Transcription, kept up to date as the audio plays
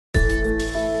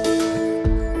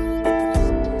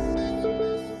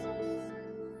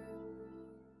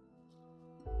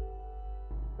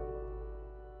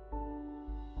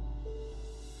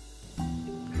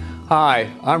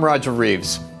Hi, I'm Roger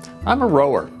Reeves. I'm a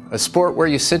rower, a sport where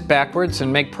you sit backwards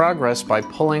and make progress by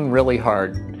pulling really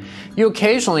hard. You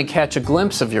occasionally catch a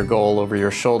glimpse of your goal over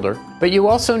your shoulder, but you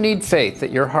also need faith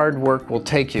that your hard work will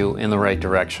take you in the right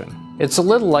direction. It's a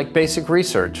little like basic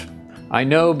research. I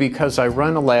know because I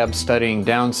run a lab studying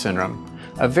Down syndrome,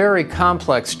 a very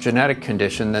complex genetic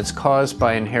condition that's caused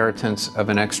by inheritance of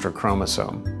an extra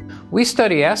chromosome. We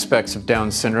study aspects of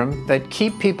Down syndrome that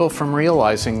keep people from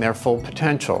realizing their full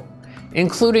potential,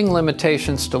 including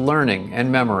limitations to learning and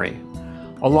memory.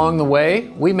 Along the way,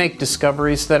 we make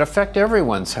discoveries that affect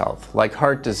everyone's health, like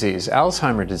heart disease,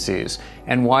 Alzheimer's disease,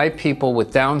 and why people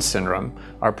with Down syndrome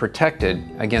are protected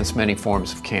against many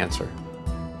forms of cancer.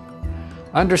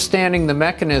 Understanding the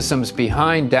mechanisms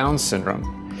behind Down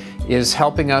syndrome is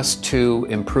helping us to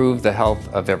improve the health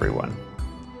of everyone.